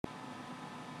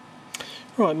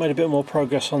Right, made a bit more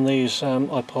progress on these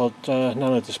Ipod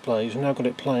Nano displays. I've now got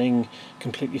it playing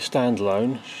completely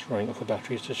standalone, just running off the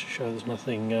batteries just to show there's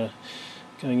nothing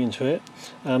going into it.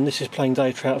 This is playing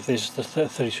data out of the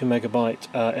 32 megabyte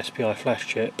SPI flash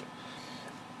chip.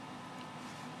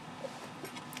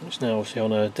 It's now obviously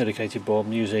on a dedicated board.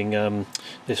 I'm using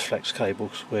this flex cable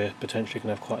because we're potentially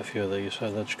going to have quite a few of these,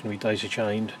 so they're just going to be daisy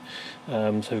chained.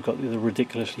 So we've got the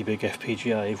ridiculously big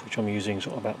FPGA, which I'm using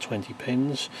sort of about 20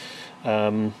 pins.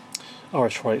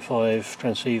 RS485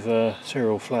 transceiver,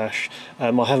 serial flash.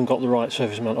 I haven't got the right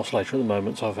surface mount oscillator at the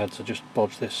moment, so I've had to just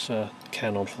bodge this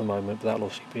can on for the moment, but that'll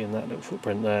obviously be in that little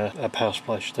footprint there. A power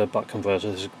supply, just a buck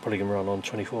converter. This is probably going to run on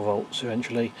 24 volts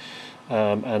eventually,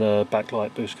 and a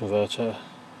backlight boost converter.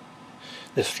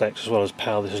 This flex, as well as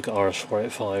power, this has got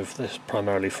RS485. This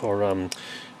primarily for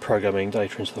programming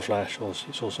data into the flash.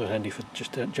 It's also handy for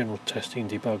just general testing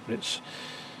and debug, but it's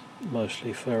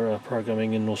mostly for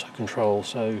programming and also control.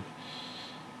 So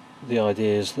the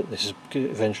idea is that this is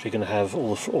eventually going to have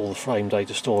all the frame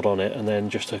data stored on it, and then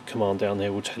just a command down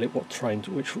there will tell it what frame,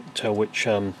 which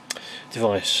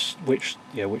device, which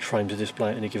frame to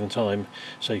display at any given time.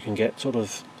 So you can get sort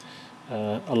of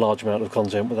a large amount of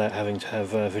content without having to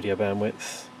have video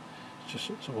bandwidth. It's just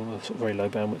sort of a very low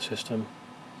bandwidth system.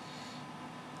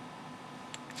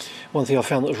 One thing I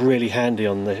found that was really handy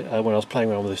on the when I was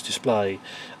playing around with this display,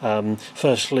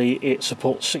 firstly it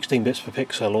supports 16 bits per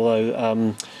pixel,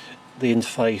 although the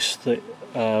interface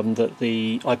that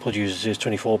the Ipod uses is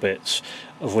 24 bits,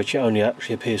 of which it only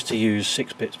actually appears to use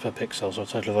 6 bits per pixel, so a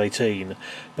total of 18.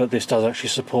 But this does actually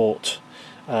support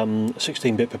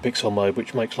 16-bit per pixel mode,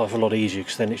 which makes life a lot easier,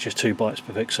 because then it's just 2 bytes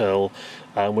per pixel.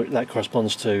 That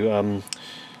corresponds to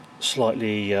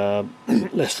slightly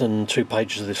less than 2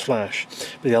 pages of this flash.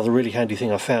 But the other really handy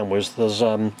thing I found was there's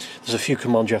a few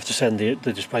commands you have to send the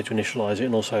display to initialize it,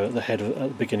 and also at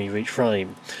the beginning of each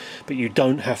frame. But you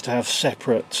don't have to have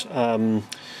separate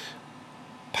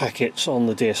packets on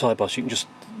the DSI bus. You can just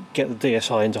get the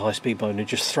DSI into high speed mode and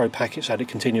just throw packets at it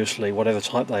continuously, whatever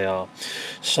type they are.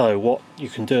 So what you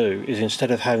can do is,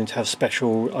 instead of having to have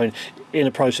special, in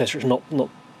a processor it's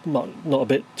not a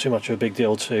bit too much of a big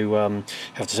deal to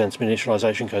have to send some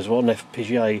initialization codes. Well, on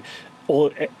FPGA,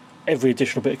 every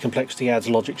additional bit of complexity adds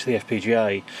logic to the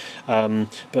FPGA,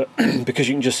 but because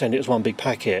you can just send it as one big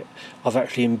packet, I've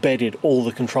actually embedded all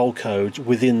the control codes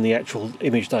within the actual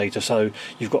image data. So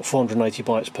you've got 480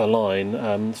 bytes per line,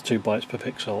 2 bytes per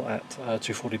pixel at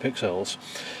 240 pixels.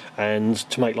 And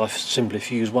to make life simpler,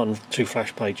 if you use 2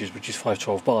 flash pages, which is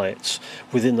 512 bytes,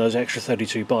 within those extra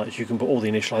 32 bytes you can put all the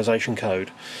initialization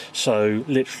code. So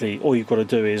literally all you've got to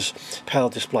do is power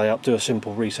display up, do a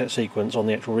simple reset sequence on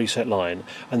the actual reset line,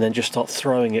 and then just start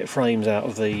throwing it frames out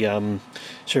of the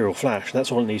serial flash. And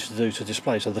that's all it needs to do to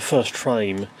display. So the first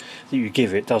frame that you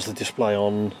give it does the display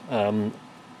on,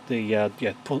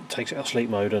 takes it out of sleep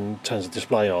mode and turns the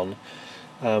display on.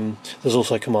 There's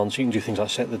also commands you can do, things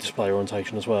like set the display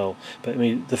orientation as well. But I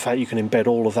mean, the fact you can embed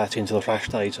all of that into the flash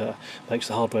data makes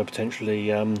the hardware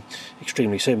potentially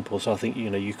extremely simple. So I think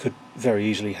you could very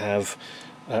easily have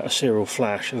a serial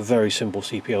flash, a very simple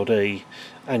CPLD,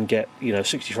 and get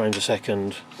 60 frames a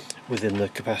second within the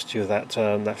capacity of that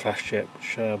flash chip,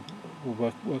 which will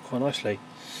work quite nicely.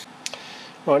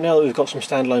 Right, now that we've got some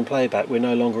standalone playback, we're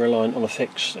no longer reliant on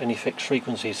any fixed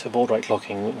frequencies for baud rate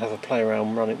clocking. We can have a play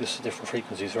around running this at different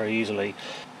frequencies very easily.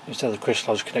 Instead of the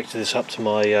crystal, I just connected this up to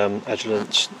my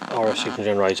Agilent RF signal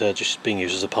generator, just being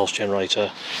used as a pulse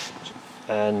generator.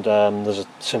 And there's a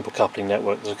simple coupling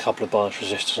network. There's a couple of bias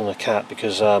resistors and a cat,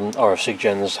 because RF sig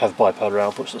gens have bipolar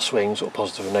outputs that swing sort of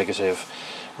positive and negative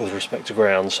with respect to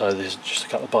ground. So there's just a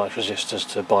couple of bias resistors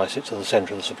to bias it to the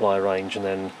centre of the supply range, and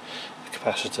then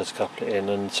capacitor to couple it in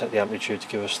and set the amplitude to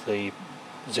give us the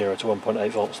 0 to 1.8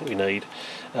 volts that we need.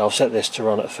 I'll set this to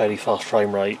run at a fairly fast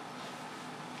frame rate.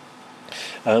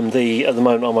 At the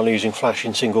moment I'm only using flash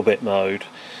in single bit mode,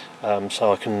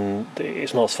 so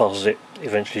it's not as fast as it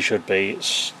eventually should be.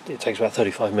 It takes about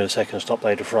 35 milliseconds to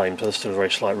update a frame, so there's still a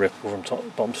very slight ripple from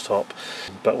bottom to top.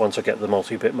 But once I get the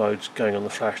multi-bit modes going on the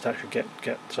flash, that should get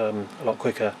a lot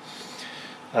quicker.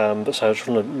 But so I just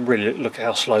want to really look at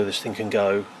how slow this thing can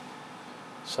go.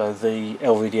 So the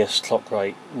LVDS clock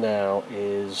rate now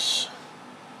is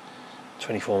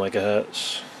 24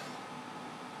 megahertz.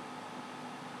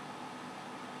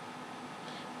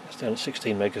 That's down at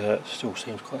 16 megahertz, still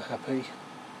seems quite happy.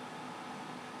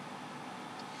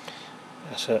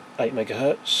 That's at 8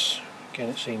 megahertz, again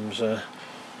it seems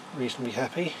reasonably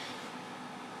happy.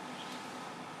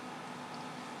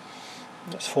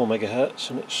 That's 4 megahertz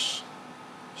and it's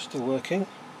still working.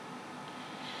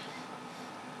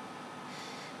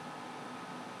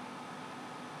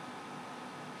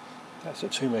 That's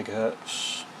at 2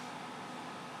 megahertz.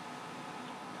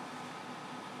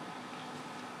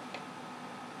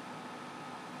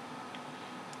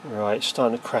 Right, it's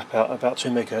starting to crap out about 2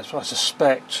 megahertz, but I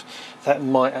suspect that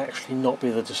might actually not be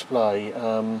the display.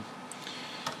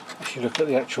 If you look at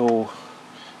the actual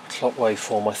clock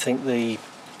waveform, I think the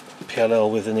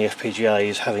PLL within the FPGA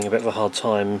is having a bit of a hard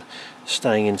time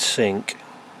staying in sync.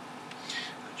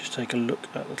 Just take a look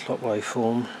at the clock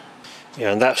waveform.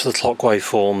 Yeah, and that's the clock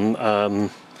waveform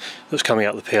that's coming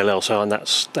out of the PLL, so and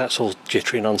that's all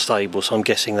jittery and unstable, so I'm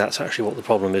guessing that's actually what the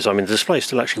problem is. I mean, the display's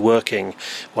still actually working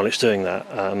while it's doing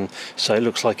that, so it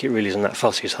looks like it really isn't that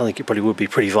fussy, so I think it probably would be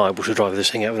pretty viable to drive this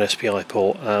thing out of an SPI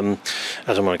port.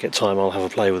 As and when I get time, I'll have a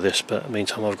play with this, but in the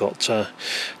meantime I've got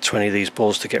 20 of these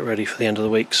boards to get ready for the end of the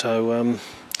week, so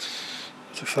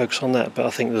to focus on that. But I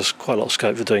think there's quite a lot of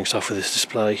scope for doing stuff with this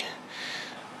display.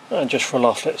 And just for a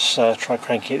laugh, let's try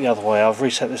cranking it the other way. I've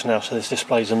reset this now so this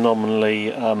displays a nominally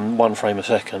 1 frame a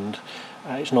second.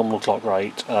 Its nominal clock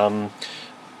rate.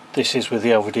 This is with the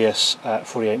LVDS at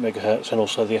 48 megahertz and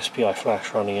also the SPI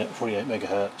flash running at 48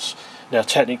 megahertz. Now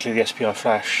technically the SPI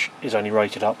flash is only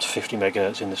rated up to 50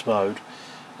 megahertz in this mode.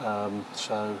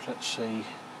 So let's see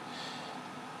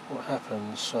what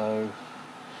happens. So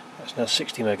that's now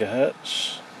 60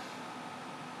 megahertz.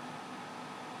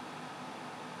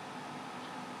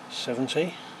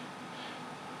 70.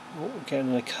 Oh, we're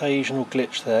getting an occasional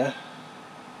glitch there.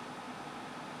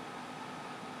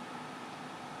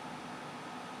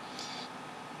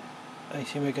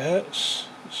 $80 megahertz.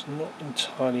 It's not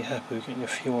entirely happy. We're getting a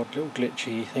few odd little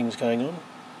glitchy things going on.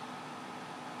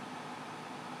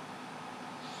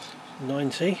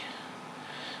 90,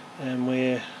 and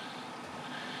we're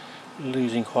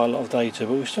losing quite a lot of data,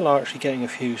 but we still are actually getting a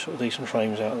few sort of decent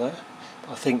frames out there.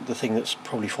 I think the thing that's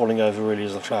probably falling over really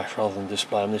is the flash rather than the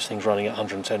display, and this thing's running at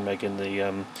 110 meg in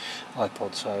the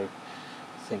iPod, so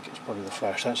I think it's probably the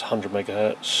flash. That's 100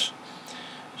 megahertz.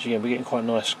 As again, we're getting quite a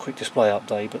nice quick display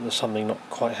update, but there's something not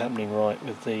quite happening right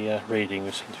with the reading.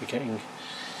 We seem to be getting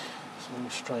something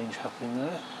strange happening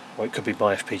there. Well, it could be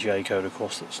my FPGA code, of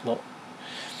course, that's not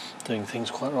doing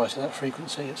things quite right at that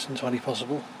frequency. It's entirely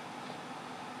possible.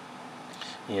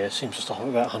 Yeah, it seems to stop at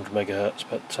about 100 megahertz,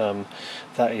 but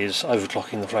that is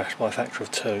overclocking the flash by a factor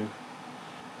of 2.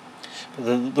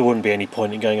 But there wouldn't be any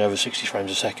point in going over 60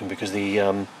 frames a second because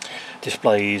the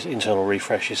display's internal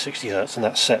refresh is 60 Hz, and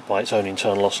that's set by its own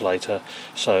internal oscillator,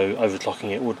 so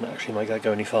overclocking it wouldn't actually make that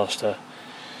go any faster.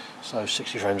 So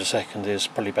 60 frames a second is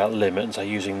probably about the limit, and so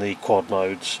using the quad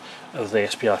modes of the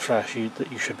SPI flash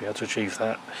that you should be able to achieve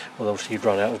that. Well, obviously you'd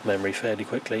run out of memory fairly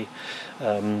quickly.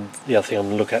 The other thing I'm going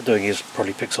to look at doing is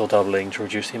probably pixel doubling to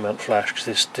reduce the amount of flash, because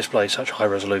this display is such high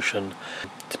resolution.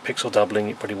 Pixel doubling,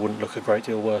 it probably wouldn't look a great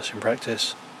deal worse in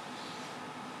practice.